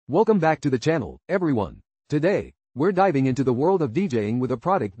Welcome back to the channel, everyone. Today, we're diving into the world of DJing with a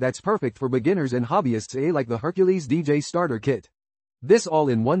product that's perfect for beginners and hobbyists like the Hercules DJ Starter Kit. This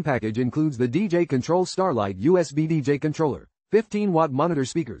all-in-one package includes the DJControl Starlight USB DJ controller, 15-watt monitor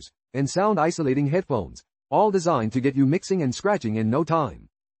speakers, and sound-isolating headphones, all designed to get you mixing and scratching in no time.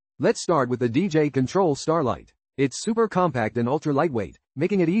 Let's start with the DJControl Starlight. It's super compact and ultra-lightweight,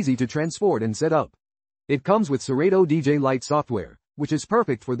 making it easy to transport and set up. It comes with Serato DJ Lite software, which is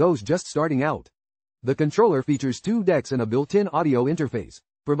perfect for those just starting out. The controller features 2 decks and a built-in audio interface,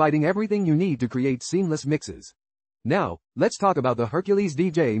 providing everything you need to create seamless mixes. Now, let's talk about the Hercules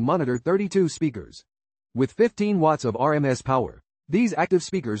DJ Monitor 32 speakers. With 15 watts of RMS power, these active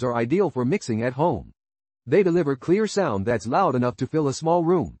speakers are ideal for mixing at home. They deliver clear sound that's loud enough to fill a small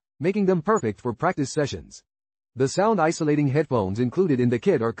room, making them perfect for practice sessions. The sound-isolating headphones included in the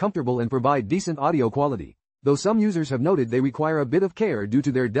kit are comfortable and provide decent audio quality, though some users have noted they require a bit of care due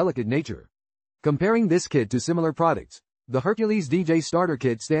to their delicate nature. Comparing this kit to similar products, the Hercules DJ Starter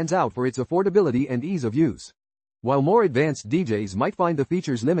Kit stands out for its affordability and ease of use. While more advanced DJs might find the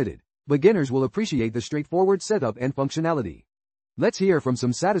features limited, beginners will appreciate the straightforward setup and functionality. Let's hear from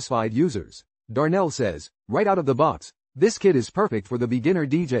some satisfied users. Darnell says, right out of the box, this kit is perfect for the beginner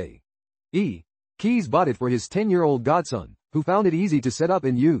DJ. Keys bought it for his 10-year-old godson, who found it easy to set up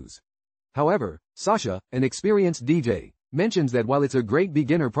and use. However, Sasha, an experienced DJ, mentions that while it's a great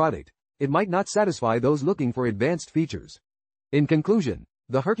beginner product, it might not satisfy those looking for advanced features. In conclusion,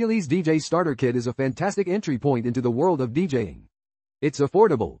 the Hercules DJ Starter Kit is a fantastic entry point into the world of DJing. It's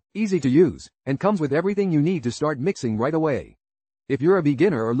affordable, easy to use, and comes with everything you need to start mixing right away. If you're a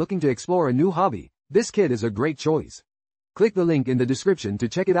beginner or looking to explore a new hobby, this kit is a great choice. Click the link in the description to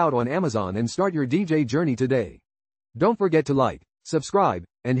check it out on Amazon and start your DJ journey today. Don't forget to like, subscribe,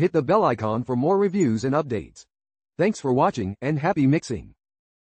 and hit the bell icon for more reviews and updates. Thanks for watching and happy mixing.